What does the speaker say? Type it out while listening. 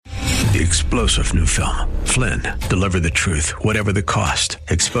The explosive new film, Flynn, deliver the truth, whatever the cost,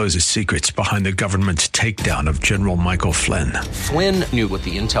 exposes secrets behind the government's takedown of General Michael Flynn. Flynn knew what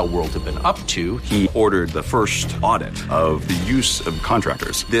the intel world had been up to. He ordered the first audit of the use of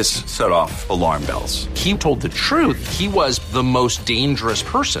contractors. This set off alarm bells. He told the truth. He was the most dangerous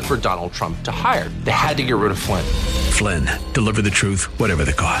person for Donald Trump to hire. They had to get rid of Flynn. Flynn, deliver the truth, whatever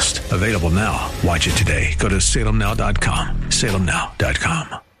the cost. Available now. Watch it today. Go to salemnow.com.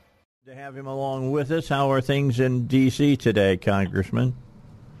 salemnow.com. To have him along with us. How are things in D.C. today, Congressman?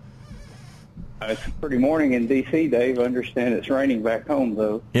 It's a pretty morning in D.C., Dave. I understand it's raining back home,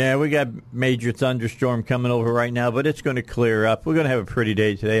 though. Yeah, we got major thunderstorm coming over right now, but it's going to clear up. We're going to have a pretty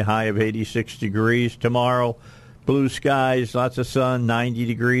day today, high of 86 degrees. Tomorrow, blue skies, lots of sun, 90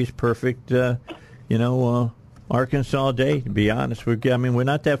 degrees, perfect, Arkansas day, to be honest. We're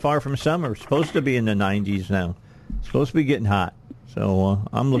not that far from summer. We're supposed to be in the 90s now. It's supposed to be getting hot. So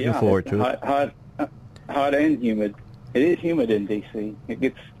I'm looking forward to it. Hot and humid. It is humid in D.C. It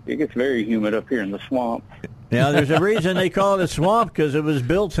gets very humid up here in the swamp. Yeah, there's a reason they call it a swamp, because it was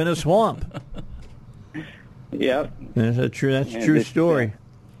built in a swamp. Yeah. That's a true story.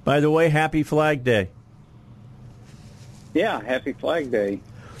 By the way, happy Flag Day. Yeah, happy Flag Day.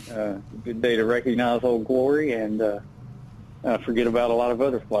 Good day to recognize Old Glory and forget about a lot of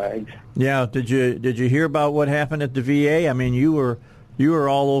other flags. Yeah, did you hear about what happened at the VA? I mean, you were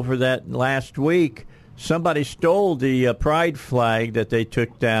all over that last week. Somebody stole the pride flag that they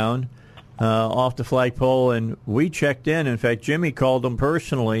took down off the flagpole, and we checked in. In fact, Jimmy called them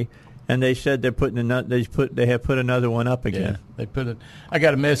personally, and they said they have put another one up again. Yeah, they put it. I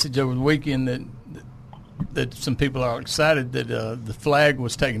got a message over the weekend that some people are excited that the flag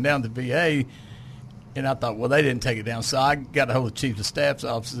was taken down at the VA. And I thought, well, they didn't take it down. So I got a hold of the Chief of Staff's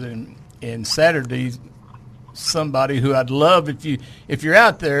office, and Saturday, somebody who I'd love, if you're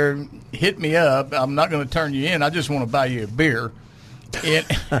out there, hit me up. I'm not going to turn you in. I just want to buy you a beer. And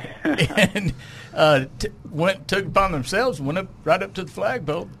took it upon themselves, went up right up to the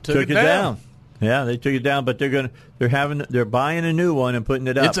flagpole, took it down. Yeah, they took it down, but they're buying a new one and putting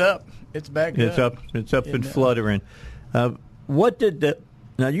it up. It's up. It's back up. It's up and fluttering.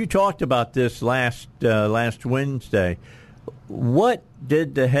 Now, you talked about this last Wednesday. What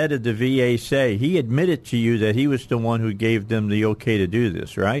did the head of the VA say? He admitted to you that he was the one who gave them the okay to do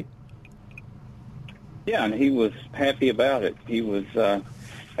this, right? Yeah, and he was happy about it. He was, I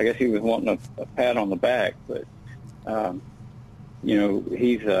guess he was wanting a pat on the back, but,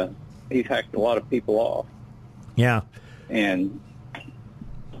 he's hacked a lot of people off. Yeah. And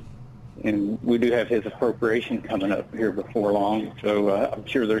we do have his appropriation coming up here before long, so I'm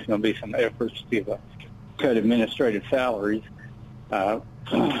sure there's going to be some efforts to cut administrative salaries,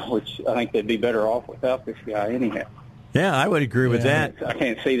 which I think they'd be better off without this guy anyhow. Yeah, I would agree with that. I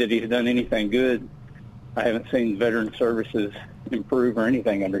can't see that he's done anything good. I haven't seen veteran services improve or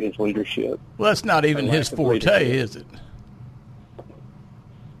anything under his leadership. Well, that's not even his forte, is it?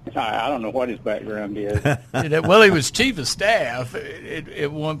 I don't know what his background is. Well, he was chief of staff at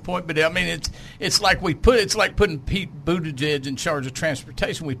one point, but I mean, it's like putting Pete Buttigieg in charge of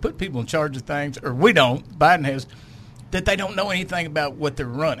transportation. We put people in charge of things, or we don't. Biden has, that they don't know anything about what they're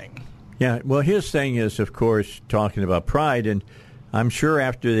running. Yeah. Well, his thing is, of course, talking about pride, and I'm sure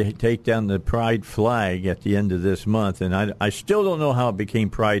after they take down the pride flag at the end of this month, and I still don't know how it became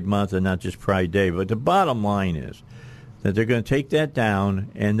Pride Month and not just Pride Day, but the bottom line is that they're going to take that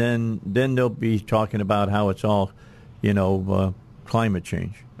down, and then they'll be talking about how it's all, climate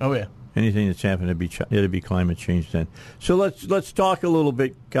change. Oh yeah, anything that's happened it'll be climate change then. So let's talk a little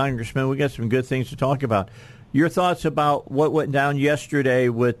bit, Congressman. We got some good things to talk about. Your thoughts about what went down yesterday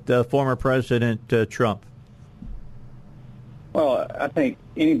with former President Trump? Well, I think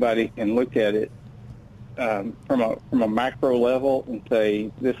anybody can look at it from a macro level and say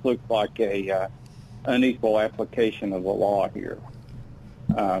this looks like a unequal application of the law here.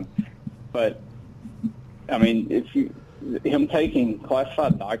 But I mean, him taking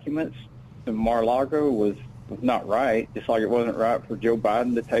classified documents to Mar-a-Lago was not right, just like it wasn't right for Joe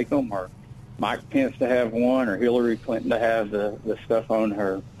Biden to take them, or Mike Pence to have one, or Hillary Clinton to have the stuff on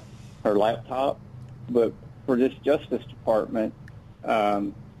her laptop. But for this Justice Department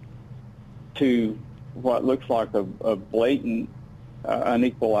to what looks like a blatant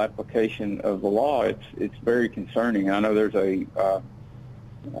unequal application of the law, it's very concerning. I know there's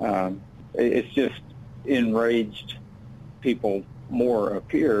it's just enraged people more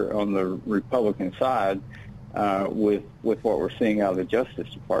up here on the Republican side with what we're seeing out of the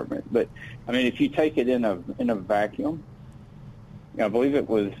Justice Department. But I mean, if you take it in a vacuum, I believe it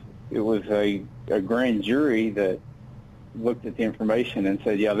was a grand jury that looked at the information and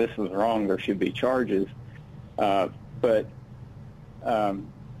said, yeah, this was wrong, there should be charges. But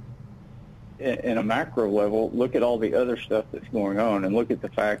in a macro level, look at all the other stuff that's going on, and look at the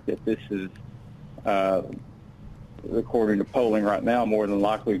fact that this is, according to polling right now, more than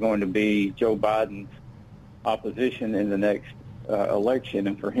likely going to be Joe Biden's opposition in the next election,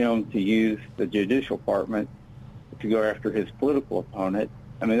 and for him to use the judicial department to go after his political opponent.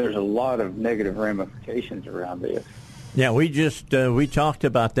 I mean, there's a lot of negative ramifications around this. Yeah, we talked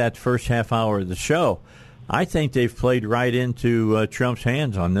about that first half hour of the show. I think they've played right into Trump's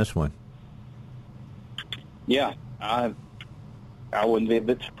hands on this one. Yeah, I wouldn't be a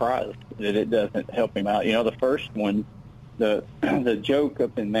bit surprised that it doesn't help him out. You know, the first one, the joke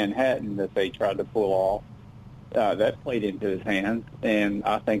up in Manhattan that they tried to pull off, that played into his hands, and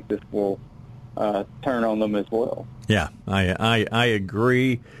I think this will turn on them as well. Yeah, I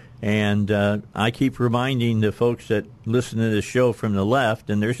agree, and I keep reminding the folks that listen to the show from the left,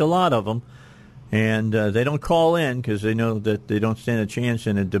 and there's a lot of them, and they don't call in because they know that they don't stand a chance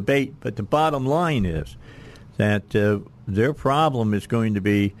in a debate, but the bottom line is that their problem is going to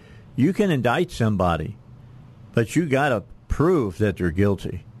be, you can indict somebody, but you got to prove that they're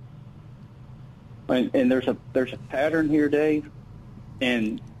guilty. And there's a pattern here, Dave,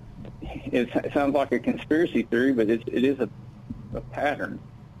 and it sounds like a conspiracy theory, but it is a pattern.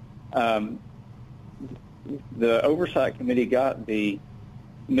 The Oversight Committee got the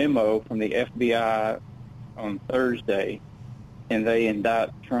memo from the FBI on Thursday, and they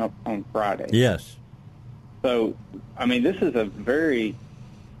indict Trump on Friday. Yes. So, I mean, this is a very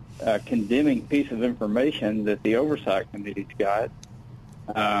condemning piece of information that the Oversight Committee's got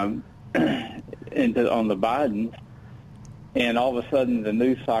on the Bidens, and all of a sudden the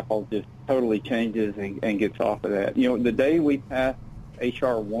news cycle just totally changes and gets off of that. You know, the day we passed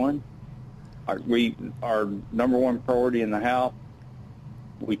H.R. 1, our number one priority in the House,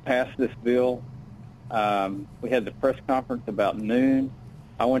 we passed this bill. We had the press conference about noon.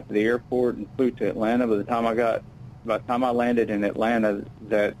 I went to the airport and flew to Atlanta. By the time I landed in Atlanta,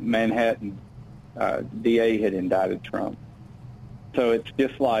 that Manhattan DA had indicted Trump. So it's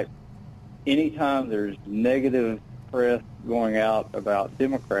just like anytime there's negative press going out about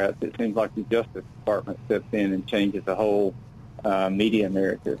Democrats, it seems like the Justice Department steps in and changes the whole media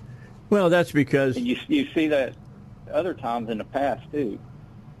narrative. Well, that's because... And you see that other times in the past, too.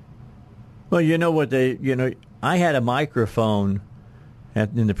 Well, you know what I had a microphone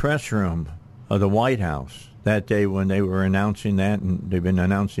in the press room of the White House that day when they were announcing that, and they've been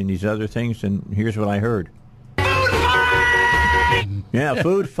announcing these other things, and here's what I heard. Food fight! Yeah,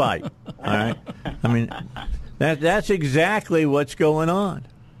 food fight. All right. I mean, that's exactly what's going on.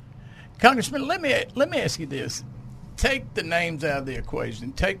 Congressman, let me ask you this. Take the names out of the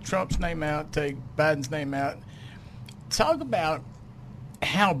equation. Take Trump's name out. Take Biden's name out. Talk about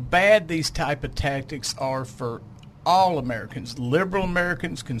how bad these type of tactics are for all Americans, liberal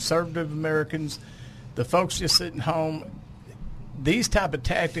Americans, conservative Americans, the folks just sitting home. These type of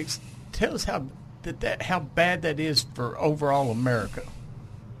tactics, tell us how bad that is for overall America.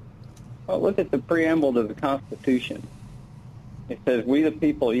 Well, look at the preamble to the Constitution. It says, "We the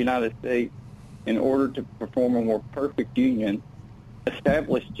people of the United States, in order to perform a more perfect union,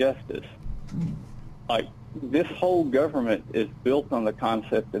 establish justice." Like, this whole government is built on the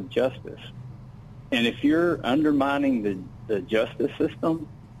concept of justice. And if you're undermining the justice system,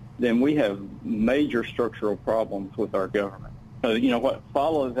 then we have major structural problems with our government. So, you know, what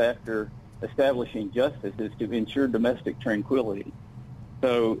follows after establishing justice is to ensure domestic tranquility.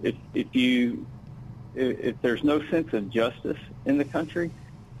 So if there's no sense of justice in the country,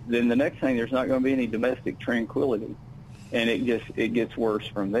 then the next thing, there's not going to be any domestic tranquility, and it gets worse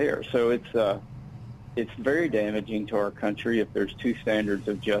from there. So it's very damaging to our country if there's two standards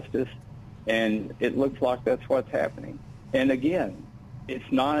of justice, and it looks like that's what's happening. And again,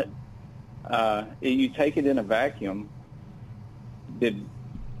 it's not. You take it in a vacuum. And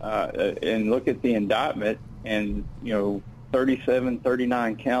look at the indictment, and 37,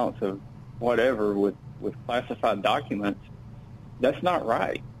 39 counts of whatever with classified documents. That's not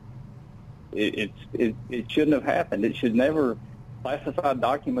right. It shouldn't have happened. It should never. Classified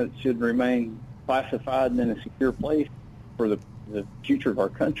documents should remain classified and in a secure place for the future of our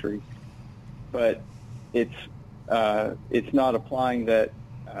country. But it's not applying that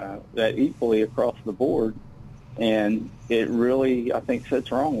equally across the board, and it really, I think,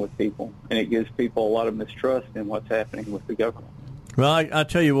 sits wrong with people, and it gives people a lot of mistrust in what's happening with the government. Well, I'll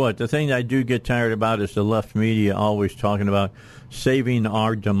tell you what, the thing that I do get tired about is the left media always talking about saving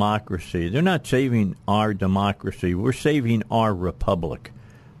our democracy. They're not saving our democracy. We're saving our republic.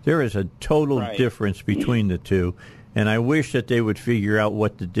 There is a total difference between the two, And I wish that they would figure out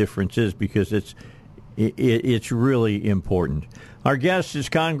what the difference is, because it's really important. Our guest is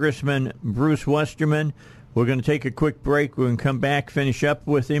Congressman Bruce Westerman. We're going to take a quick break. We're going to come back, finish up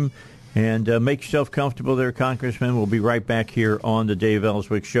with him, and make yourself comfortable there, Congressman. We'll be right back here on the Dave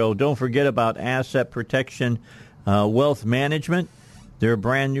Elswick Show. Don't forget about Asset Protection Wealth Management. They're a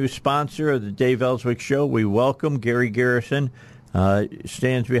brand new sponsor of the Dave Elswick Show. We welcome Gary Garrison.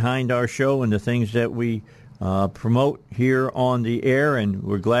 Stands behind our show and the things that we promote here on the air, and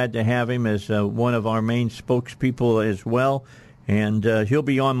we're glad to have him as one of our main spokespeople as well. And he'll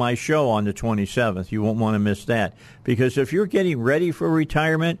be on my show on the 27th. You won't want to miss that, because if you're getting ready for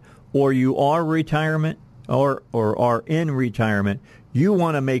retirement, or you are retirement, or are in retirement, you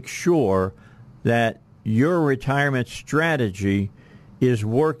want to make sure that your retirement strategy is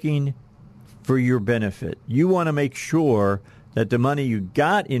working for your benefit. You want to make sure that the money you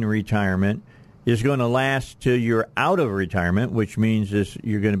got in retirement is going to last till you're out of retirement, which means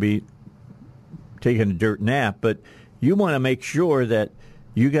you're going to be taking a dirt nap, but you want to make sure that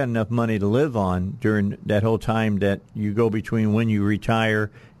you got enough money to live on during that whole time that you go between when you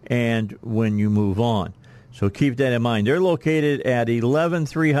retire and when you move on. So keep that in mind. They're located at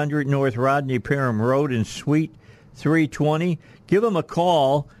 11300 North Rodney Parham Road in Suite 320. Give them a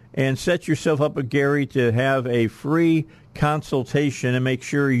call and set yourself up with Gary to have a free consultation and make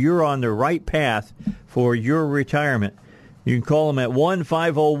sure you're on the right path for your retirement. You can call them at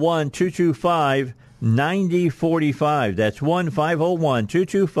 1-501-225-9045. That's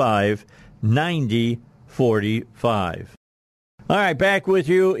 1-501-225-9045. All right, back with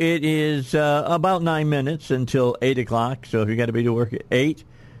you. It is about 9 minutes until 8 o'clock, so if you got to be to work at 8,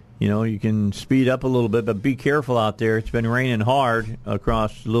 you can speed up a little bit, but be careful out there. It's been raining hard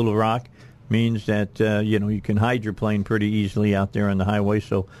across Little Rock. Means that, you can hydroplane pretty easily out there on the highway,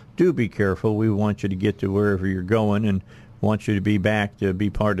 so do be careful. We want you to get to wherever you're going and want you to be back to be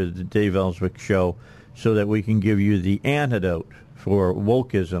part of the Dave Elswick Show so that we can give you the antidote for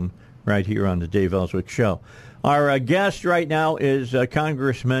wokeism right here on the Dave Elswick Show. Our guest right now is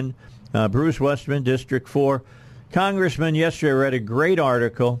Congressman Bruce Westerman, District 4. Congressman, yesterday I read a great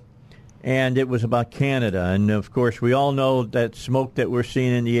article, and it was about Canada. And, of course, we all know that smoke that we're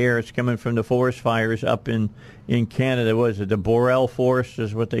seeing in the air is coming from the forest fires up in Canada. What is it? The Boreal Forest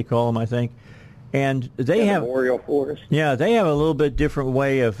is what they call them, I think. And they have... The Boreal Forest. Yeah, they have a little bit different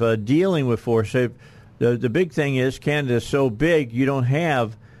way of dealing with forests. The big thing is Canada is so big, you don't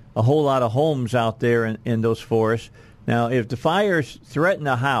have a whole lot of homes out there in those forests. Now, if the fires threaten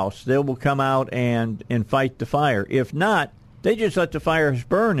a house, they will come out and fight the fire. If not, they just let the fires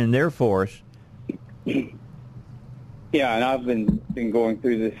burn in their forest. Yeah, and I've been going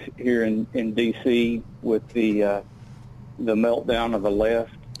through this here in D.C. with the meltdown of the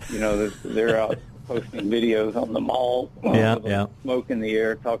left. They're out posting videos on the mall. Smoke in the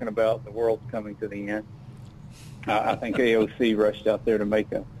air, talking about the world's coming to the end. I think AOC rushed out there to make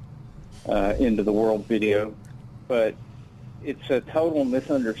a end of the world video, but it's a total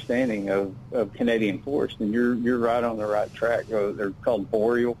misunderstanding of Canadian forest, and you're right on the right track. They're called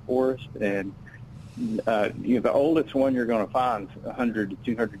boreal forest, and the oldest one you're going to find is 100 to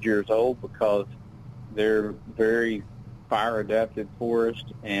 200 years old because they're very fire-adapted forest,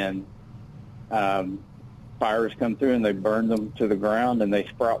 and fires come through and they burn them to the ground and they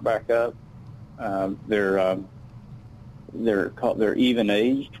sprout back up. They're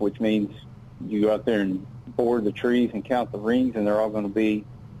even-aged, which means you go out there and bore the trees and count the rings, and they're all going to be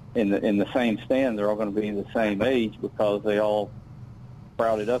in the same stand. They're all going to be the same age because they all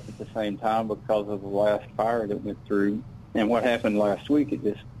sprouted up at the same time because of the last fire that went through. And what happened last week,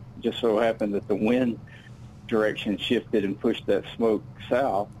 it just so happened that the wind direction shifted and pushed that smoke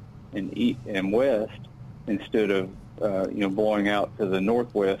south and west instead of blowing out to the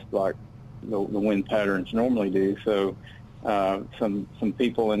northwest like the wind patterns normally do. So some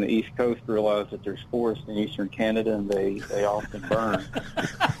people in the East Coast realize that there's forests in eastern Canada, and they often burn.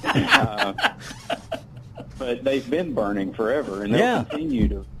 But they've been burning forever, and they'll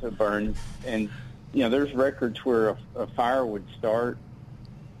continue to burn. And there's records where a fire would start,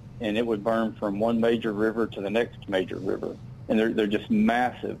 and it would burn from one major river to the next major river, and they're just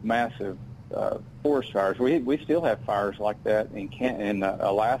massive forest fires. We still have fires like that in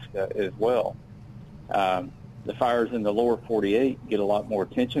Alaska as well. The fires in the lower 48 get a lot more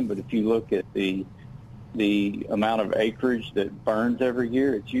attention, but if you look at the amount of acreage that burns every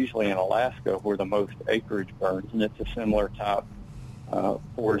year, it's usually in Alaska where the most acreage burns, and it's a similar type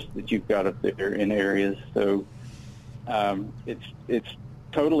forest that you've got up there in areas. So it's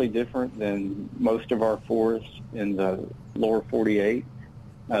totally different than most of our forests in the lower 48.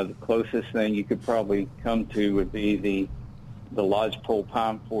 The closest thing you could probably come to would be the lodgepole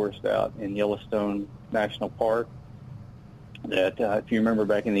pine forest out in Yellowstone National Park. That if you remember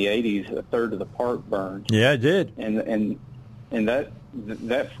back in the 80s, a third of the park burned. Yeah, I did. And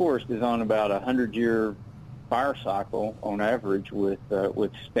that forest is on about a 100-year fire cycle on average with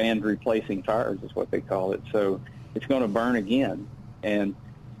stand replacing fires is what they call it. So it's going to burn again, and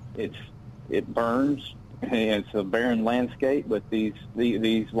it burns. And it's a barren landscape, but these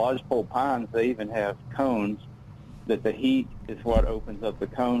lodgepole pines, they even have cones that the heat is what opens up the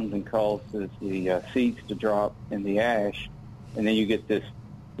cones and causes the seeds to drop in the ash, and then you get this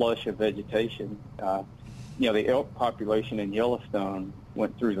flush of vegetation. The elk population in Yellowstone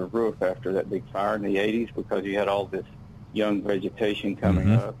went through the roof after that big fire in the 80s because you had all this young vegetation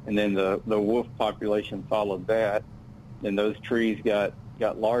coming up, and then the wolf population followed that. Then those trees got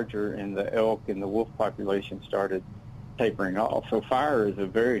larger, and the elk and the wolf population started tapering off. So fire is a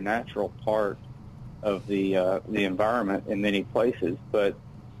very natural part of the environment in many places, but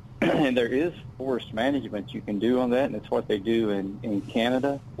and there is forest management you can do on that, and it's what they do in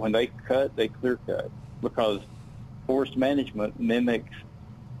Canada. When they cut, they clear cut, because forest management mimics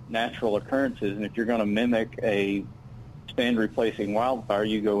natural occurrences, and if you're going to mimic a stand replacing wildfire,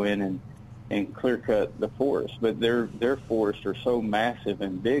 you go in and clear cut the forest. But their forests are so massive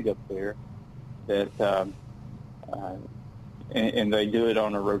and big up there that and they do it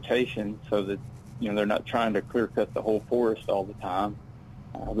on a rotation so that they're not trying to clear cut the whole forest all the time.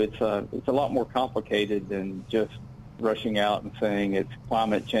 It's a lot more complicated than just rushing out and saying it's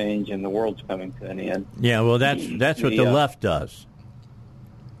climate change and the world's coming to an end. Yeah, well, that's what the left does.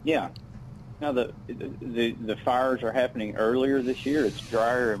 Yeah. Now the fires are happening earlier this year. It's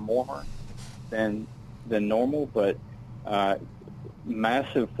drier and warmer than normal, but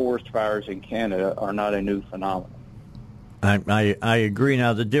massive forest fires in Canada are not a new phenomenon. I agree.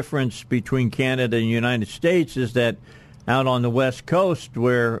 Now, the difference between Canada and the United States is that out on the West Coast,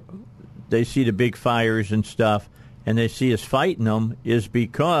 where they see the big fires and stuff, and they see us fighting them, is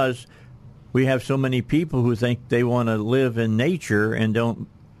because we have so many people who think they want to live in nature and don't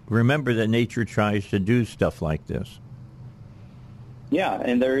remember that nature tries to do stuff like this. Yeah,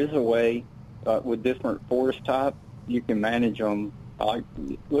 and there is a way with different forest types you can manage them.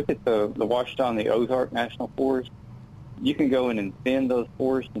 Look at the Ouachita and the Ozark National Forest. You can go in and thin those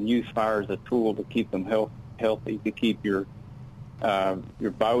forests and use fire as a tool to keep them healthy, to keep your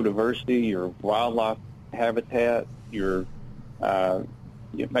biodiversity, your wildlife habitat, it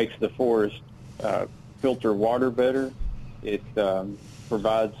makes the forest filter water better. It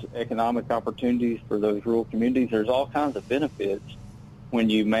provides economic opportunities for those rural communities. There's all kinds of benefits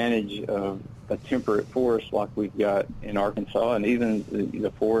when you manage a temperate forest like we've got in Arkansas, and even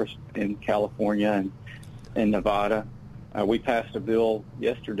the forest in California and Nevada. We passed a bill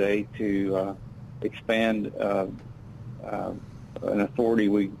yesterday to expand an authority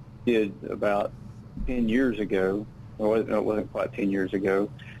we did about 10 years ago. Well, it wasn't quite 10 years ago,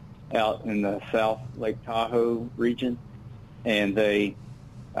 out in the South Lake Tahoe region. And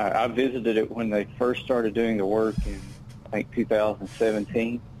I visited it when they first started doing the work in, I think,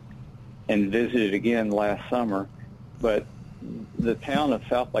 2017, and visited again last summer. But the town of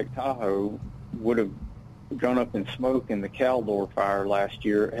South Lake Tahoe would have gone up in smoke in the Caldor fire last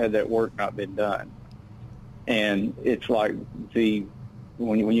year had that work not been done. And it's like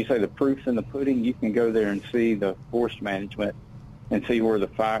when you say the proof's in the pudding, you can go there and see the forest management and see where the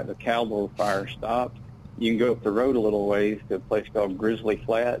Caldor fire stopped. You can go up the road a little ways to a place called Grizzly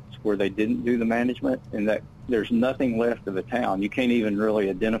Flats where they didn't do the management, and that there's nothing left of the town. You can't even really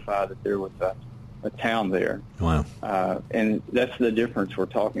identify that there was a town there. Wow. And that's the difference we're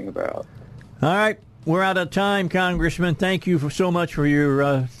talking about. All right. We're out of time, Congressman. Thank you so much for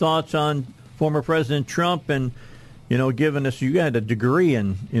your thoughts on former President Trump and, giving us, you had a degree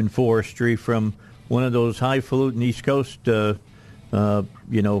in forestry from one of those highfalutin East Coast,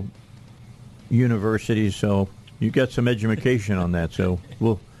 universities. So you got some education on that. So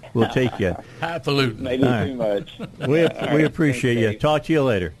we'll take you. Highfalutin. Maybe too much. We appreciate you. Talk to you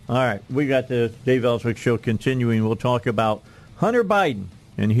later. All right. We got the Dave Elswick Show continuing. We'll talk about Hunter Biden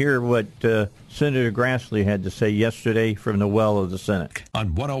and hear what Senator Grassley had to say yesterday from the well of the Senate. On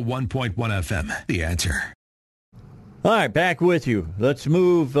 101.1 FM, The Answer. All right, back with you. Let's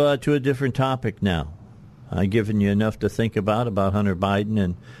move to a different topic now. I've given you enough to think about Hunter Biden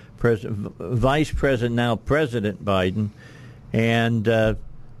and Vice President, now President Biden. And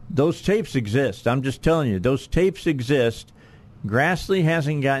those tapes exist. I'm just telling you, those tapes exist. Grassley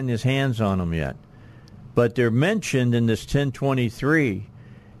hasn't gotten his hands on them yet. But they're mentioned in this 1023.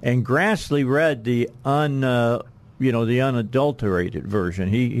 And Grassley read the the unadulterated version.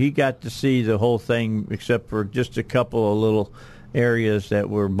 He got to see the whole thing except for just a couple of little areas that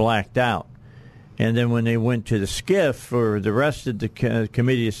were blacked out. And then when they went to the SCIF for the rest of the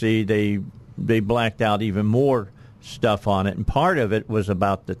committee to see, they blacked out even more stuff on it. And part of it was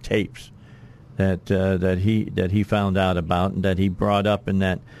about the tapes that he found out about and that he brought up in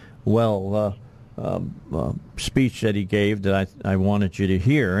that speech that he gave that I wanted you to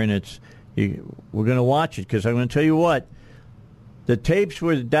hear. And we're going to watch it because I'm going to tell you what, the tapes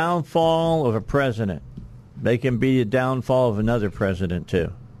were the downfall of a president. They can be a downfall of another president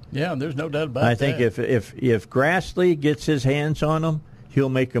too. Yeah, there's no doubt about that. I think if Grassley gets his hands on them, he'll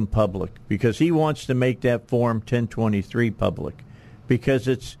make them public because he wants to make that Form 1023 public because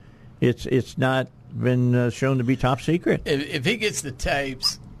it's not been shown to be top secret. If he gets the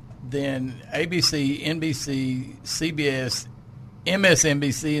tapes, then ABC, NBC, CBS,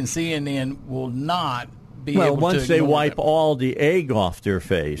 MSNBC, and CNN will not be able to. Well, once they wipe all the egg off their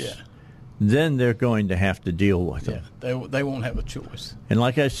face, then they're going to have to deal with them. Yeah, they won't have a choice. And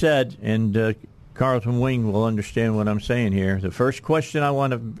like I said, and Carlton Wing will understand what I'm saying here, the first question I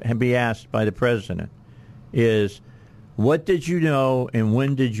want to be asked by the president is, what did you know and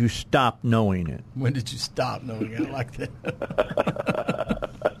when did you stop knowing it? When did you stop knowing it? I like that.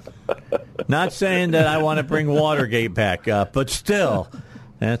 Not saying that I want to bring Watergate back up, but still,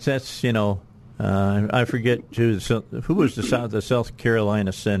 that's I forget who was the South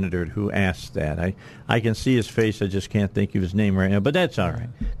Carolina senator who asked that. I can see his face. I just can't think of his name right now. But that's all right.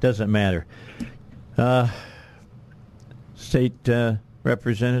 Doesn't matter. State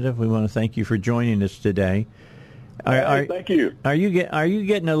Representative, we want to thank you for joining us today. Thank you. Are you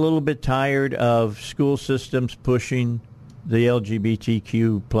getting a little bit tired of school systems pushing the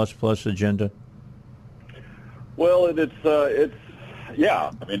LGBTQ plus agenda? Well, it's.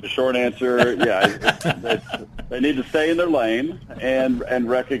 Yeah, I mean the short answer, they need to stay in their lane and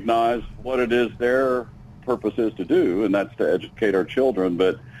recognize what it is their purpose is to do, and that's to educate our children.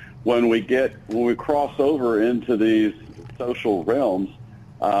 But when we cross over into these social realms,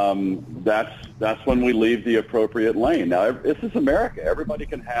 that's when we leave the appropriate lane. Now, this is America. Everybody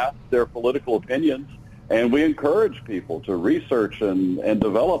can have their political opinions, and we encourage people to research and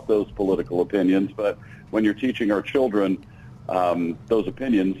develop those political opinions. But when you're teaching our children, those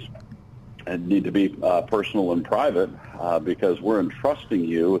opinions need to be personal and private because we're entrusting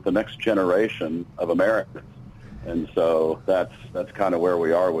you with the next generation of Americans. And so that's kind of where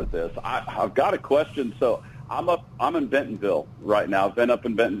we are with this. I've got a question. So I'm in Bentonville right now. I've been up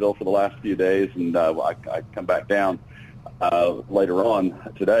in Bentonville for the last few days, and I come back down later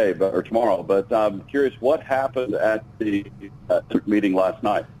on today or tomorrow. But I'm curious, what happened at the meeting last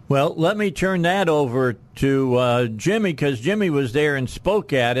night? Well, let me turn that over to Jimmy because Jimmy was there and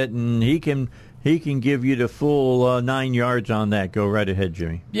spoke at it, and he can give you the full 9 yards on that. Go right ahead,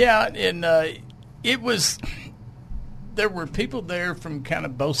 Jimmy. Yeah, and there were people there from kind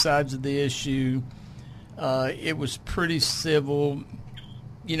of both sides of the issue. It was pretty civil.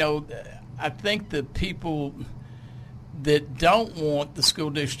 I think the people that don't want the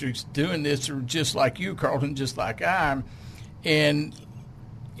school districts doing this are just like you, Carlton, just like I am, and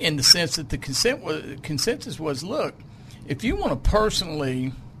in the sense that the consensus was, look, if you want to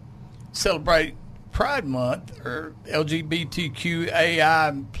personally celebrate Pride Month or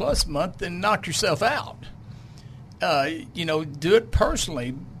LGBTQAI plus month, then knock yourself out. Do it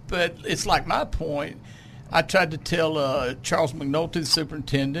personally. But it's like my point. I tried to tell Charles McNulty, the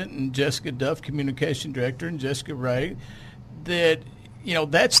superintendent, and Jessica Duff, communication director, and Jessica Ray, that,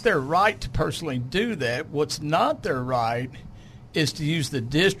 that's their right to personally do that. What's not their right is to use the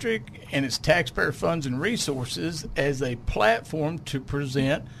district and its taxpayer funds and resources as a platform to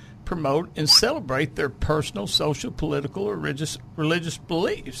present, promote, and celebrate their personal, social, political, or religious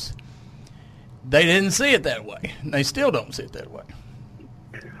beliefs. They didn't see it that way. They still don't see it that way.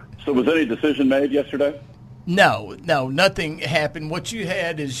 So was any decision made yesterday? No, nothing happened. What you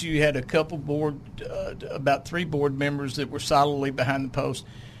had is a couple about 3 board members that were solidly behind the post.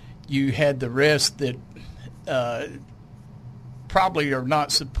 You had the rest that probably are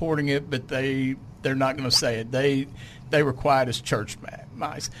not supporting it, but they're not going to say it. They were quiet as church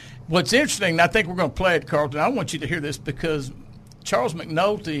mice. What's interesting, and I think we're going to play it, Carlton, I want you to hear this because Charles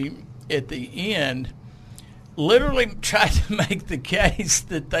McNulty at the end literally tried to make the case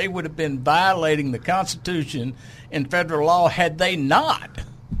that they would have been violating the Constitution and federal law had they not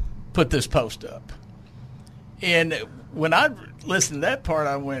put this post up. And when I listened to that part,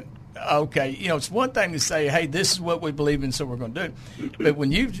 I went, Okay, it's one thing to say, hey, this is what we believe in, so we're going to do it. But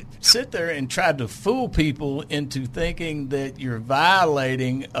when you sit there and try to fool people into thinking that you're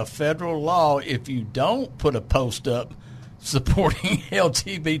violating a federal law if you don't put a post up supporting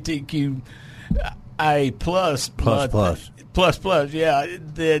LGBTQIA+, yeah,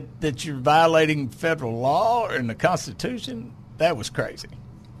 that you're violating federal law and the Constitution, that was crazy.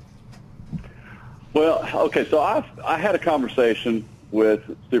 Well, okay, so I had a conversation with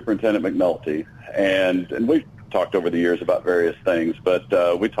Superintendent McNulty, and we've talked over the years about various things, but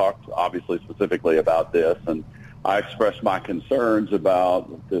we talked obviously specifically about this, and I expressed my concerns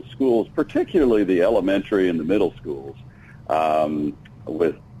about the schools, particularly the elementary and the middle schools,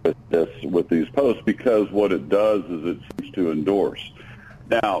 with these posts, because what it does is it seems to endorse.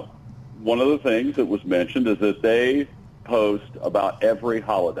 Now, one of the things that was mentioned is that they post about every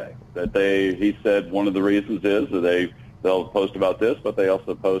holiday. He said one of the reasons is that they'll post about this, but they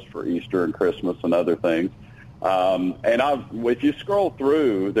also post for Easter and Christmas and other things. If you scroll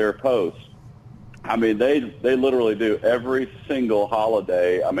through their posts, I mean, they literally do every single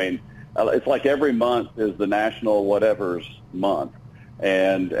holiday. I mean, it's like every month is the national whatever's month,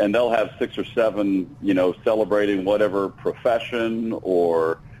 and they'll have 6 or 7, celebrating whatever profession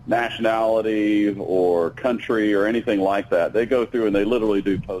or nationality or country or anything like that. They go through and they literally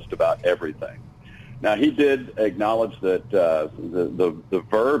do post about everything. Now, he did acknowledge that the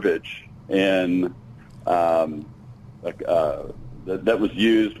verbiage in that was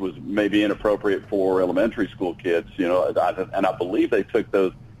used was maybe inappropriate for elementary school kids, and I believe they took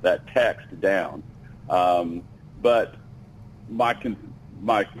that text down. But my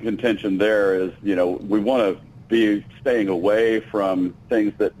contention there is, we want to be staying away from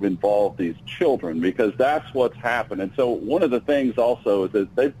things that involve these children, because that's what's happened. And so one of the things also is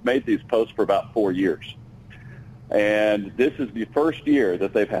that they've made these posts for about 4 years. And this is the first year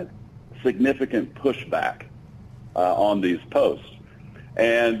that they've had significant pushback on these posts.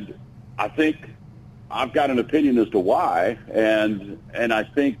 And I think I've got an opinion as to why, and I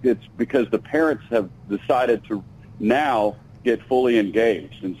think it's because the parents have decided to now get fully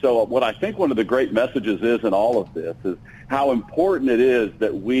engaged. And so what I think one of the great messages is in all of this is how important it is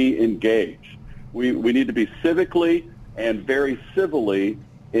that we engage. We need to be civically and very civilly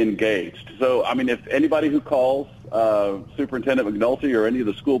engaged. So, I mean, if anybody who calls Superintendent McNulty or any of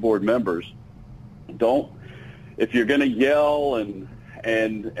the school board members, if you're going to yell and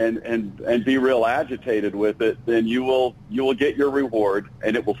be real agitated with it, then you will get your reward,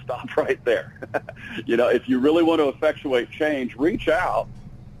 and it will stop right there. If you really want to effectuate change, reach out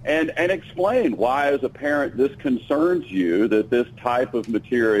and explain why, as a parent, this concerns you, that this type of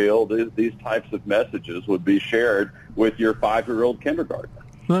material, these types of messages would be shared with your 5-year-old kindergartner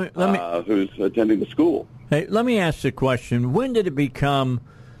who's attending the school. Hey, let me ask the question: when did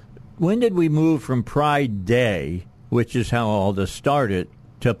we move from Pride Day, which is how all this started,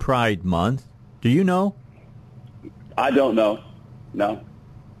 to Pride Month? Do you know? I don't know. No.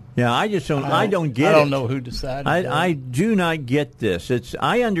 Yeah, I just don't. I don't get it. I don't know who decided. I do not get this.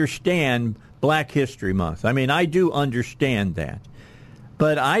 I understand Black History Month. I mean, I do understand that,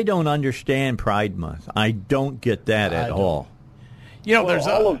 but I don't understand Pride Month. I don't get that at all. There's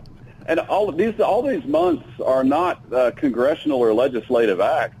all these months are not congressional or legislative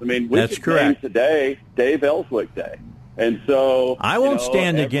acts. I mean, that's correct. Today, Dave Elswick Day, and so I won't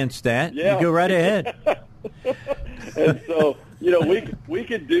stand against that. Yeah. You go right ahead. And so, we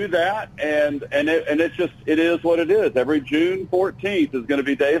could do that, and it is what it is. Every June 14th is going to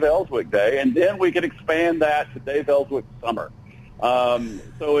be Dave Elswick Day, and then we could expand that to Dave Elswick Summer.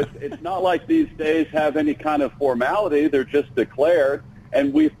 So it's not like these days have any kind of formality. They're just declared,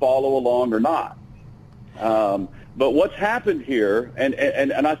 and we follow along or not. But what's happened here,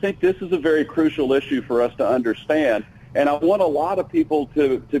 and I think this is a very crucial issue for us to understand, and I want a lot of people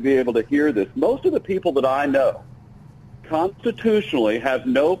to be able to hear this. Most of the people that I know constitutionally have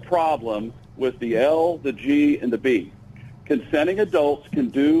no problem with the L, the G, and the B. Consenting adults can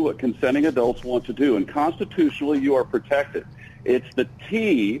do what consenting adults want to do, and constitutionally you are protected. It's the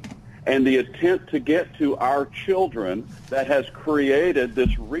T and the attempt to get to our children that has created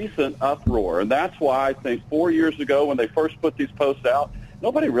this recent uproar. And that's why I think 4 years ago when they first put these posts out,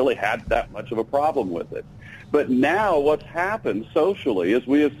 nobody really had that much of a problem with it. But now what's happened socially is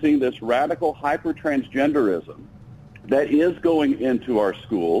we have seen this radical hyper-transgenderism that is going into our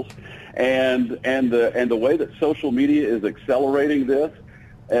schools, and the way that social media is accelerating this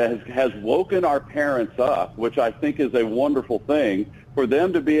has woken our parents up, which I think is a wonderful thing, for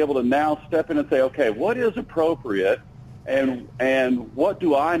them to be able to now step in and say, okay, what is appropriate and what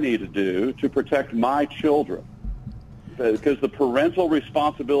do I need to do to protect my children? because the parental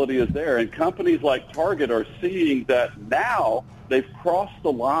responsibility is there. And companies like Target are seeing that now they've crossed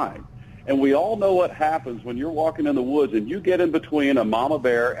the line. And we all know what happens when you're walking in the woods and you get in between a mama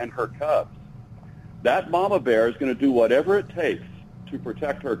bear and her cubs. That mama bear is going to do whatever it takes to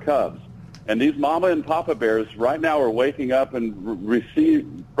protect her cubs. And these mama and papa bears right now are waking up and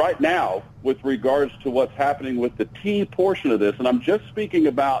right now with regards to what's happening with the T portion of this. And I'm just speaking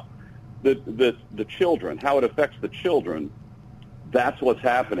about the children, how it affects the children. That's what's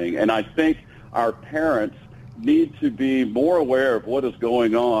happening. And I think our parents need to be more aware of what is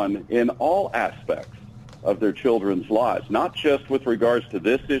going on in all aspects of their children's lives, not just with regards to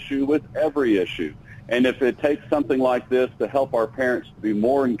this issue, with every issue. And if it takes something like this to help our parents to be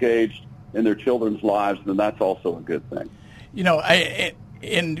more engaged in their children's lives, then that's also a good thing. You know,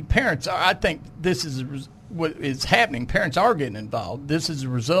 and parents, I think this is what is happening. Parents are getting involved. This is a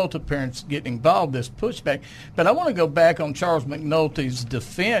result of parents getting involved, this pushback. But I want to go back on Charles McNulty's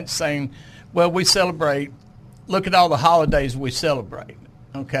defense saying, well, we celebrate, look at all the holidays we celebrate.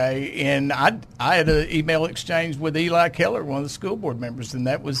 Okay, and I had an email exchange with Eli Keller, one of the school board members, and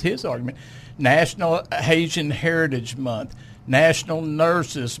that was his argument. National Haitian Heritage Month, National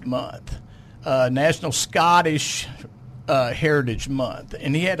Nurses Month, National Scottish Heritage Month,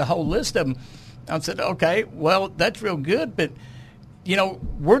 and he had a whole list of them. I said, okay, well, that's real good, but, you know,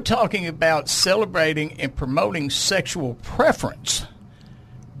 we're talking about celebrating and promoting sexual preference.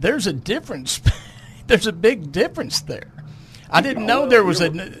 There's a difference. There's a big difference there. I didn't know there was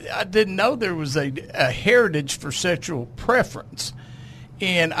a heritage for sexual preference,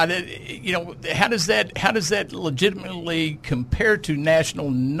 and how does that legitimately compare to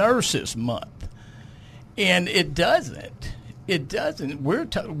National Nurses Month? And it doesn't. It doesn't.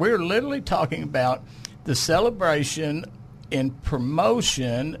 We're literally talking about the celebration and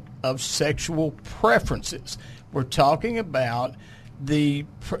promotion of sexual preferences. We're talking about the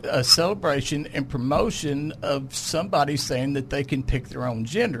celebration and promotion of somebody saying that they can pick their own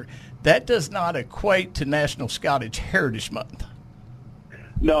gender. That does not equate to National Scottish Heritage Month.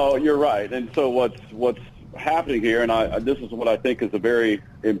 No, you're right. And so what's happening here, and this is what I think is a very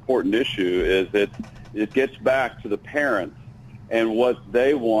important issue, is that it gets back to the parents and what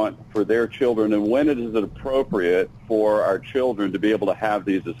they want for their children and when it is appropriate for our children to be able to have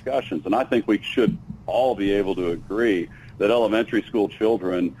these discussions. And I think we should all be able to agree that elementary school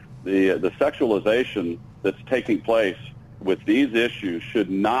children, the sexualization that's taking place with these issues should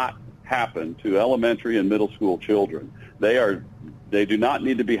not happen to elementary and middle school children. They do not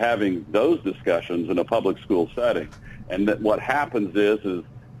need to be having those discussions in a public school setting. And that what happens is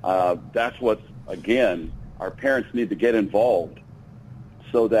that's what's, again, our parents need to get involved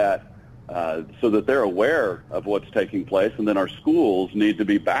so that they're aware of what's taking place, and then our schools need to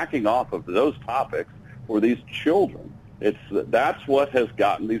be backing off of those topics for these children. That's what has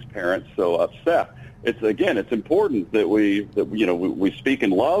gotten these parents so upset. It's important that we speak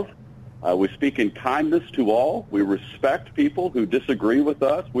in love, we speak in kindness to all. We respect people who disagree with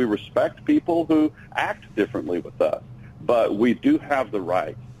us. We respect people who act differently with us. But we do have the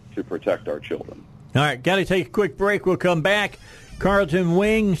right to protect our children. All right, got to take a quick break. We'll come back. Carlton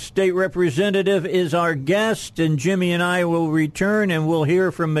Wing, state representative, is our guest, and Jimmy and I will return, and we'll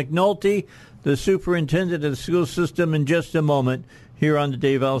hear from McNulty, the superintendent of the school system, in just a moment here on the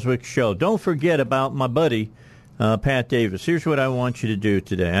Dave Elswick Show. Don't forget about my buddy, Pat Davis. Here's what I want you to do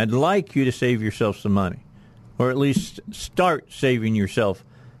today. I'd like you to save yourself some money, or at least start saving yourself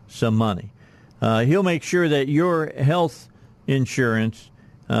some money. He'll make sure that your health insurance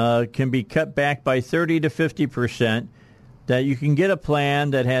can be cut back by 30 to 50%, that you can get a plan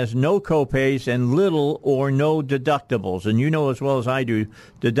that has no copays and little or no deductibles. And you know as well as I do,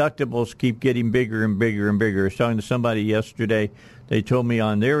 deductibles keep getting bigger and bigger and bigger. I was talking to somebody yesterday. They told me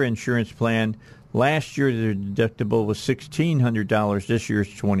on their insurance plan, last year their deductible was $1,600. This year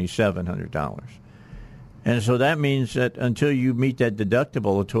it's $2,700. And so that means that until you meet that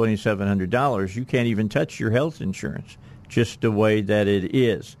deductible of $2,700, you can't even touch your health insurance, just the way that it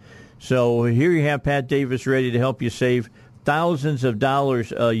is. So here you have Pat Davis ready to help you save thousands of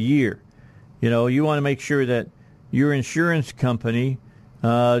dollars a year. You know, you want to make sure that your insurance company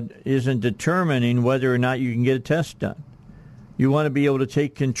isn't determining whether or not you can get a test done. You want to be able to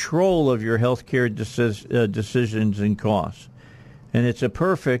take control of your health care decisions and costs. And it's a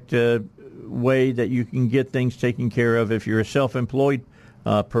perfect way that you can get things taken care of if you're a self-employed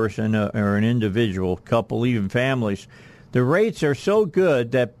person or an individual, couple, even families. The rates are so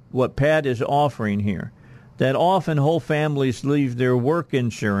good that what Pat is offering here, that often whole families leave their work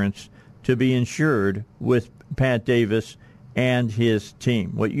insurance to be insured with Pat Davis and his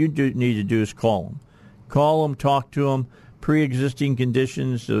team. What you need to do is call him. Call them, talk to them, pre-existing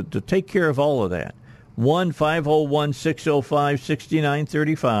conditions, to take care of all of that.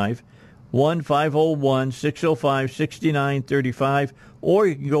 1-501-605-6935, 1-501-605-6935, or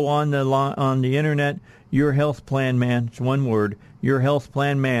you can go on the internet, Your Health Plan Man, it's one word,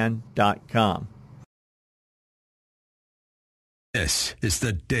 yourhealthplanman.com. This is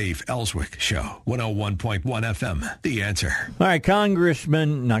the Dave Elswick Show, 101.1 FM, The Answer. All right,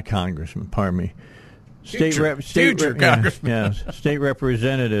 State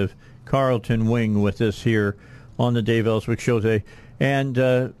Representative Carlton Wing with us here on the Dave Elswick Show today. And,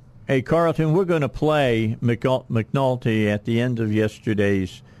 hey, Carlton, we're going to play McNulty at the end of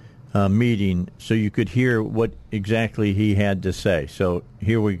yesterday's meeting so you could hear what exactly he had to say. So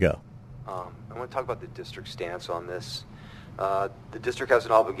here we go. I want to talk about the district's stance on this. The district has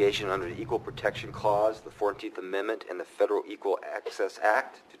an obligation under the Equal Protection Clause, the 14th Amendment, and the Federal Equal Access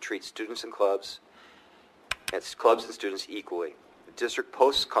Act to treat students and clubs and students equally. The district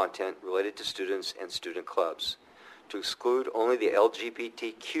posts content related to students and student clubs. To exclude only the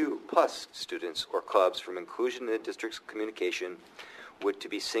LGBTQ plus students or clubs from inclusion in the district's communication would to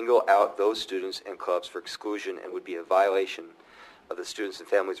be single out those students and clubs for exclusion and would be a violation of the students and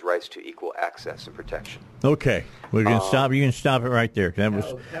families' rights to equal access and protection. Okay, we're going to stop. You can stop it right there. That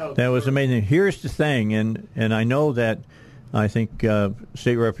was amazing. Here's the thing, and I know that I think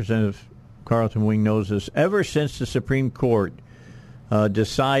State Representative Carlton Wing knows this. Ever since the Supreme Court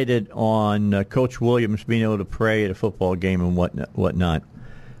decided on Coach Williams being able to pray at a football game and whatnot,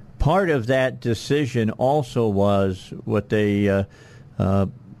 part of that decision also was what they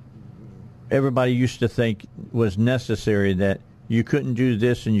everybody used to think was necessary, that you couldn't do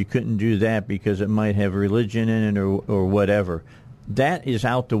this and you couldn't do that because it might have religion in it or whatever. That is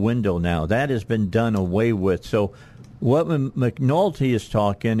out the window now. That has been done away with. So what McNulty is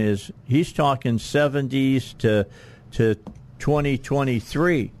talking is he's talking 70s to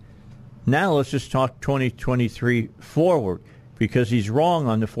 2023. Now let's just talk 2023 forward, because he's wrong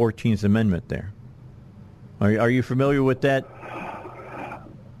on the 14th Amendment there. Are you familiar with that?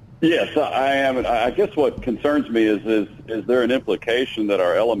 Yes, I am. I guess what concerns me is there an implication that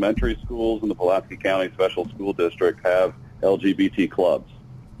our elementary schools in the Pulaski County Special School District have LGBT clubs?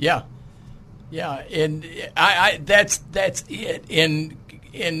 Yeah, and I that's it. In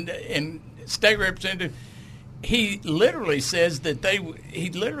State Representative, he literally says that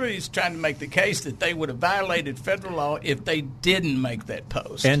he literally is trying to make the case that they would have violated federal law if they didn't make that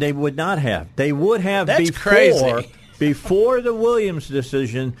post. And they would not have. They would have. That's crazy. Before the Williams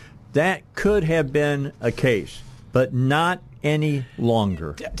decision, that could have been a case, but not any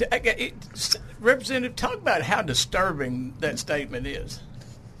longer. Representative, talk about how disturbing that statement is.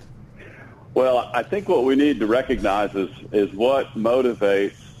 Well, I think what we need to recognize is what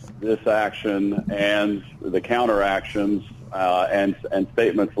motivates this action and the counteractions and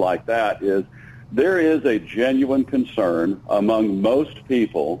statements like that is there is a genuine concern among most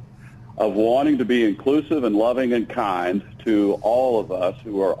people of wanting to be inclusive and loving and kind to all of us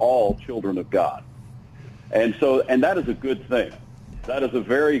who are all children of God. And that is a good thing. That is a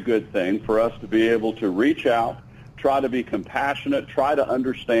very good thing for us to be able to reach out, try to be compassionate, try to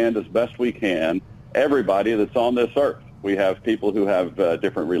understand as best we can everybody that's on this earth. We have people who have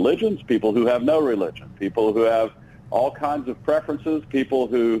different religions, people who have no religion, people who have all kinds of preferences, people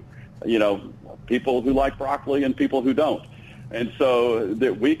who like broccoli and people who don't. And so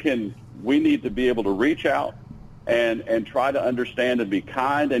that we need to be able to reach out and try to understand and be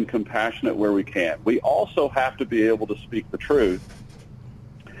kind and compassionate where we can. We also have to be able to speak the truth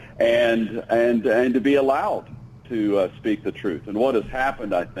and to be allowed to speak the truth. And what has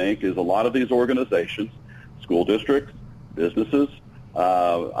happened, I think, is a lot of these organizations, school districts, businesses,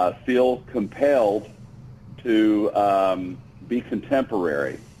 feel compelled to be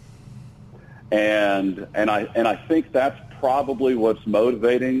contemporary. And I think that's probably what's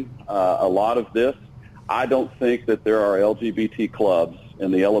motivating a lot of this. I don't think that there are LGBT clubs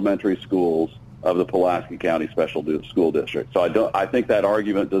in the elementary schools of the Pulaski County Special School District. So I think that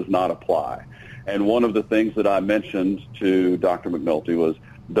argument does not apply. And one of the things that I mentioned to Dr. McNulty was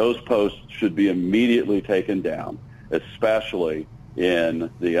those posts should be immediately taken down, especially in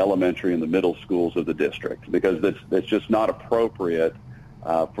the elementary and the middle schools of the district, because that's just not appropriate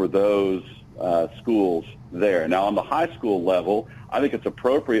for those schools there. Now, on the high school level, I think it's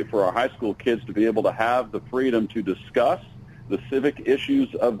appropriate for our high school kids to be able to have the freedom to discuss the civic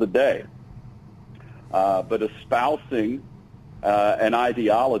issues of the day. But espousing an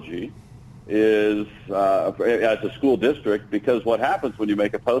ideology is, as a school district, because what happens when you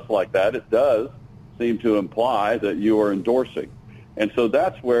make a post like that, it does seem to imply that you are endorsing. And so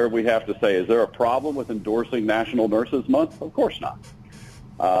that's where we have to say, is there a problem with endorsing National Nurses Month? Of course not.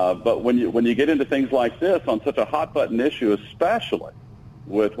 But when you get into things like this on such a hot-button issue, especially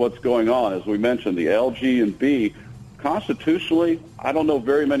with what's going on, as we mentioned, the L, G, and B, constitutionally, I don't know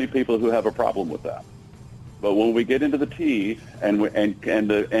very many people who have a problem with that. But when we get into the T, and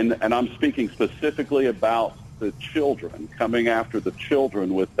I'm speaking specifically about the children, coming after the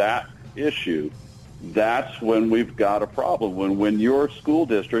children with that issue, that's when we've got a problem. When your school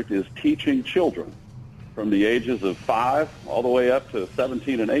district is teaching children from the ages of 5 all the way up to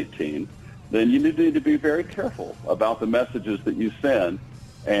 17 and 18, then you need to be very careful about the messages that you send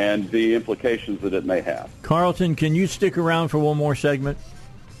and the implications that it may have. Carlton, can you stick around for one more segment?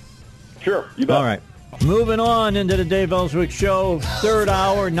 Sure, you bet. All right. Moving on into the Dave Elswick Show, third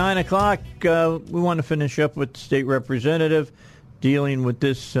hour, 9 o'clock. We want to finish up with the state representative dealing with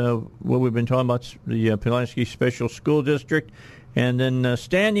this, what we've been talking about, the Pulaski Special School District. And then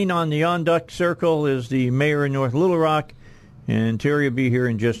standing on the on-deck circle is the mayor of North Little Rock, and Terry will be here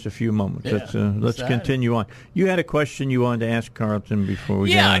in just a few moments. Yeah, let's continue on. You had a question you wanted to ask Carlton before we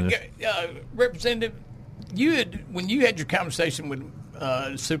get on this. Representative, when you had your conversation with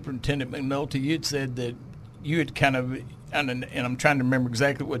Superintendent McNulty, you had said that you had kind of, and I'm trying to remember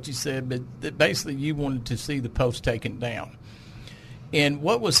exactly what you said, but that basically you wanted to see the post taken down. And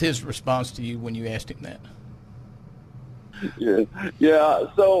what was his response to you when you asked him that? Yeah.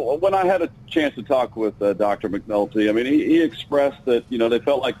 So when I had a chance to talk with Dr. McNulty, I mean, he expressed that, they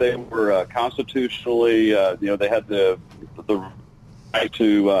felt like they were constitutionally, they had the right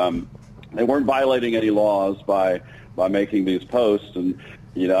to, they weren't violating any laws by making these posts. And,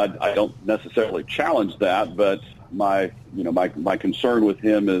 I don't necessarily challenge that, but my concern with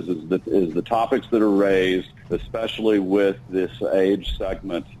him is the topics that are raised, especially with this age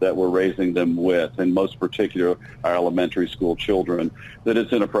segment that we're raising them with, and most particular our elementary school children, that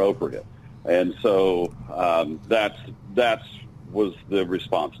it's inappropriate. And so that was the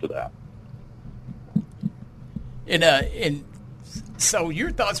response to that. And so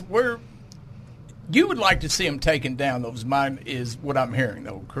your thoughts were, you would like to see them taken down. Those mine is what I'm hearing,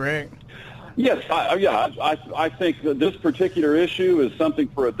 though, correct? Yes, I think that this particular issue is something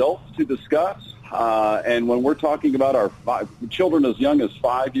for adults to discuss. And when we're talking about our children as young as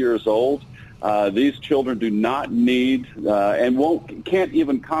 5 years old, these children do not need and can't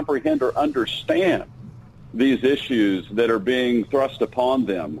even comprehend or understand these issues that are being thrust upon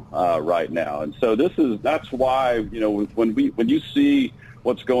them right now. And so that's why when you see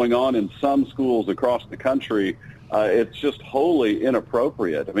what's going on in some schools across the country, it's just wholly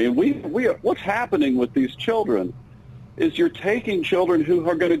inappropriate. I mean, what's happening with these children is you're taking children who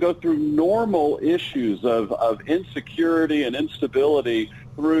are going to go through normal issues of insecurity and instability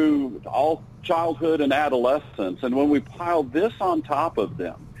through all childhood and adolescence, and when we pile this on top of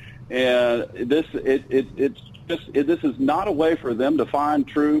them, and this is not a way for them to find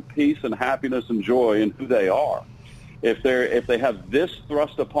true peace and happiness and joy in who they are. If they have this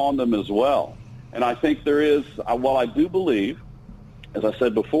thrust upon them as well. And I think there is, while I do believe, as I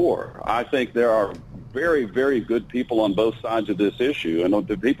said before, I think there are very, very good people on both sides of this issue. And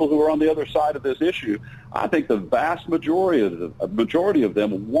the people who are on the other side of this issue, I think the vast majority of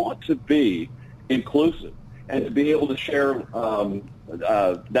them want to be inclusive and to be able to share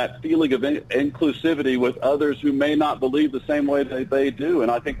that feeling of inclusivity with others who may not believe the same way that they do.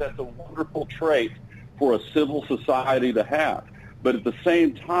 And I think that's a wonderful trait for a civil society to have. But at the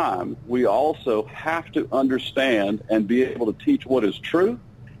same time, we also have to understand and be able to teach what is true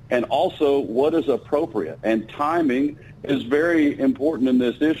and also what is appropriate. And timing is very important in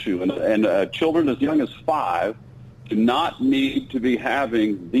this issue. And children as young as 5 do not need to be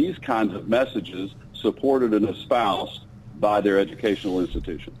having these kinds of messages supported and espoused by their educational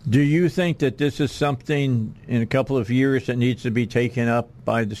institution. Do you think that this is something in a couple of years that needs to be taken up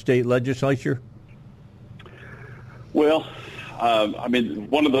by the state legislature? Well, I mean, that's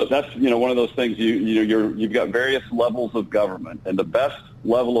one of those things. You've got various levels of government, and the best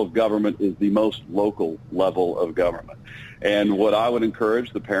level of government is the most local level of government. And what I would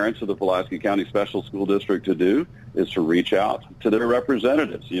encourage the parents of the Pulaski County Special School District to do is to reach out to their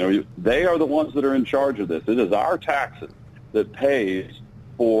representatives. They are the ones that are in charge of this. It is our taxes that pays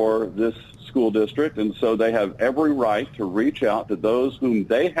for this school district, and so they have every right to reach out to those whom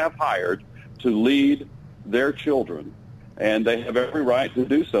they have hired to lead their children, and they have every right to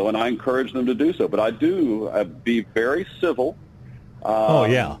do so, and I encourage them to do so. But I do be very civil.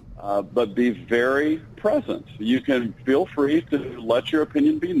 But be very present. You can feel free to let your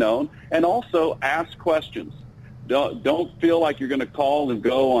opinion be known, and also ask questions. Don't feel like you're going to call and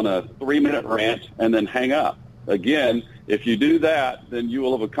go on a 3-minute rant and then hang up. Again, If you do that, then you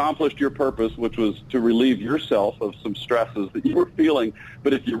will have accomplished your purpose, which was to relieve yourself of some stresses that you were feeling.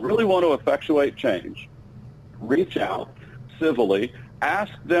 But if you really want to effectuate change, reach out civilly,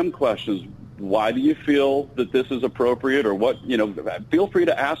 ask them questions. Why do you feel that this is appropriate, or what, feel free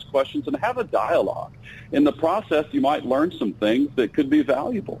to ask questions and have a dialogue. In the process, you might learn some things that could be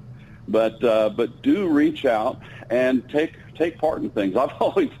valuable. But do reach out and take part in things. I've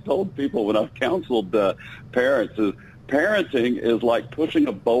always told people when I've counseled parents is parenting is like pushing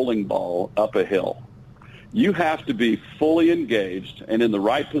a bowling ball up a hill. You have to be fully engaged and in the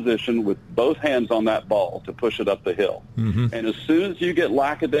right position with both hands on that ball to push it up the hill. Mm-hmm. And as soon as you get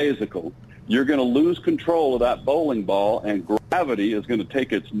lackadaisical, you're going to lose control of that bowling ball, and gravity is going to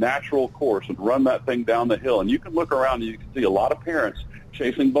take its natural course and run that thing down the hill. And you can look around and you can see a lot of parents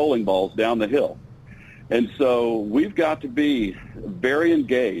chasing bowling balls down the hill. And so we've got to be very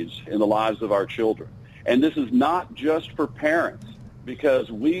engaged in the lives of our children. And this is not just for parents,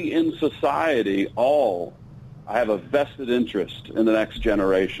 because we in society all have a vested interest in the next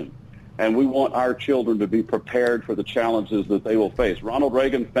generation. And we want our children to be prepared for the challenges that they will face. Ronald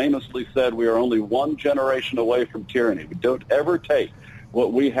Reagan famously said, we are only one generation away from tyranny. We don't ever take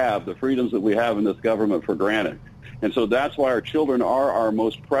what we have, the freedoms that we have in this government, for granted. And so that's why our children are our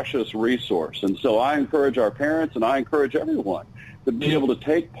most precious resource. And so I encourage our parents, and I encourage everyone to be able to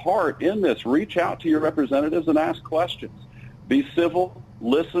take part in this. Reach out to your representatives and ask questions. Be civil,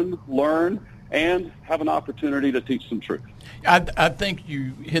 listen, learn, and have an opportunity to teach some truth. I think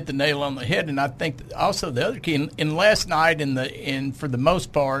you hit the nail on the head, and I think also the other key, in last night, in for the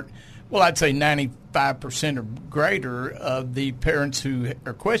most part, well, I'd say 95% or greater of the parents who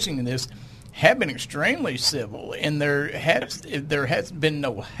are questioning this have been extremely civil, and there has been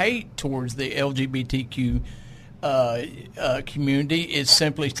no hate towards the LGBTQ community. It's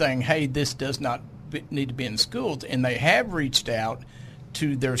simply saying, hey, this does not need to be in schools, and they have reached out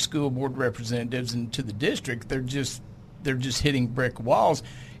to their school board representatives and to the district. They're just hitting brick walls.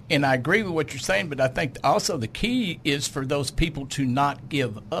 And I agree with what you're saying, but I think also the key is for those people to not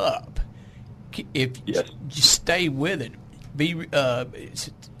give up. If you stay with it, be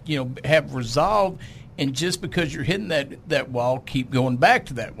have resolve, and just because you're hitting that wall, keep going back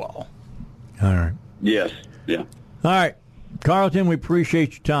to that wall. All right. Yes. Yeah. All right, Carlton, we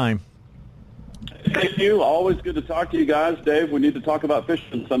appreciate your time. Thank you. Always good to talk to you guys. Dave, we need to talk about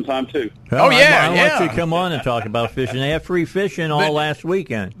fishing sometime, too. Well, I want you to come on and talk about fishing. They have free fishing all last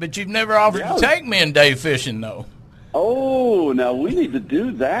weekend. But you've never offered to take me and Dave fishing, though. Oh, now we need to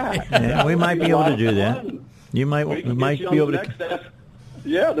do that. Yeah, we might be able to do that. You might be able to.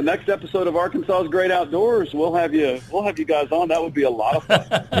 Yeah, the next episode of Arkansas's Great Outdoors, we'll have you guys on. That would be a lot of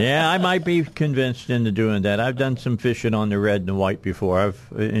fun. Yeah, I might be convinced into doing that. I've done some fishing on the red and the white before. I've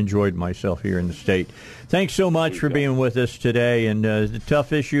enjoyed myself here in the state. Thanks so much for being with us today. And it's a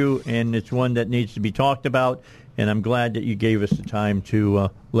tough issue, and it's one that needs to be talked about. And I'm glad that you gave us the time to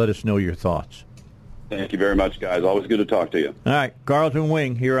let us know your thoughts. Thank you very much, guys. Always good to talk to you. All right, Carlton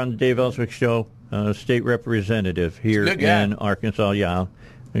Wing here on the Dave Elswick Show. State representative here in Arkansas. Yeah,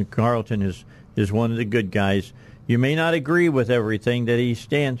 and Carlton is one of the good guys. You may not agree with everything that he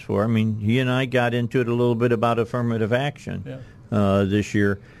stands for. I mean, he and I got into it a little bit about affirmative action this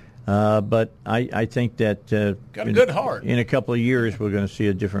year. But I think that got a good heart. In a couple of years, we're going to see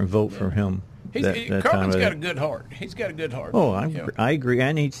a different vote for him. Carlton's got a good heart. He's got a good heart. Oh, I agree.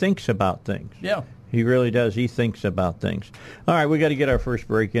 And he thinks about things. Yeah. He really does. He thinks about things. All right, we got to get our first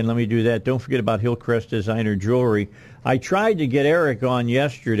break in. Let me do that. Don't forget about Hillcrest Designer Jewelry. I tried to get Eric on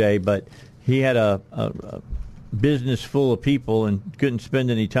yesterday, but he had a business full of people and couldn't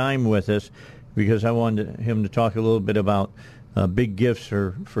spend any time with us because I wanted him to talk a little bit about big gifts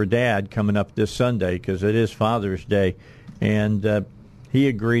for Dad coming up this Sunday because it is Father's Day. And he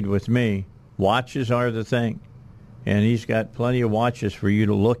agreed with me. Watches are the thing. And he's got plenty of watches for you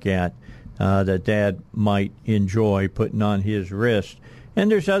to look at. That Dad might enjoy putting on his wrist.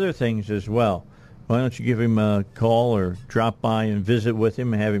 And there's other things as well. Why don't you give him a call or drop by and visit with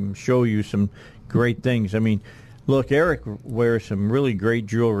him and have him show you some great things. I mean, look, Eric wears some really great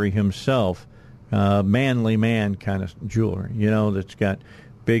jewelry himself, manly man kind of jewelry, that's got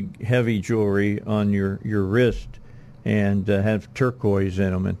big, heavy jewelry on your wrist and have turquoise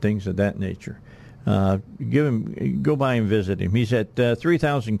in them and things of that nature. Go by and visit him. He's at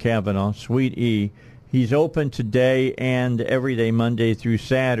 3000 Kavanaugh, Suite E. He's open today and every day, Monday through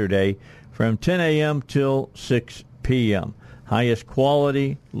Saturday, from 10 a.m. till 6 p.m. Highest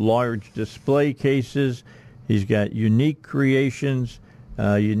quality, large display cases. He's got unique creations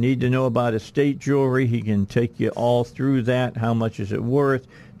You need to know about estate jewelry. He can take you all through that. How much is it worth?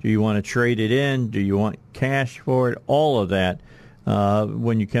 Do you want to trade it in? Do you want cash for it? All of that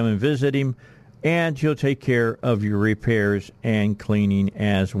when you come and visit him. And he'll take care of your repairs and cleaning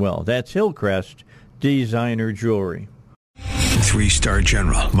as well. That's Hillcrest Designer Jewelry. 3-star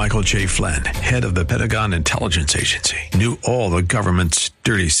General Michael J. Flynn, head of the Pentagon Intelligence Agency, knew all the government's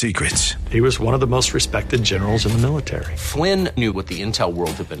dirty secrets. He was one of the most respected generals in the military. Flynn knew what the intel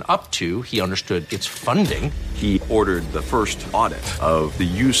world had been up to. He understood its funding. He ordered the first audit of the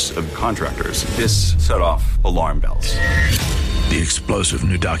use of contractors. This set off alarm bells. The explosive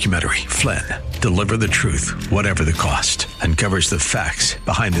new documentary, Flynn, Deliver the Truth, Whatever the Cost, uncovers the facts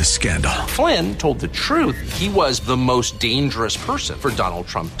behind this scandal. Flynn told the truth. He was the most dangerous person for Donald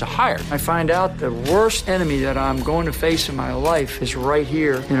Trump to hire. I find out the worst enemy that I'm going to face in my life is right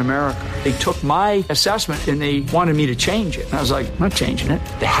here in America. They took my assessment and they wanted me to change it. And I was like, I'm not changing it.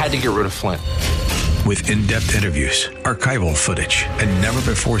 They had to get rid of Flynn. With in-depth interviews, archival footage, and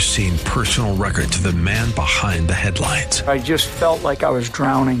never-before-seen personal records of the man behind the headlines. I just felt like I was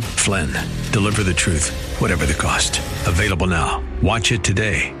drowning. Flynn, Deliver the Truth, Whatever the Cost. Available now. Watch it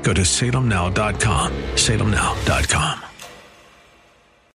today. Go to salemnow.com. salemnow.com.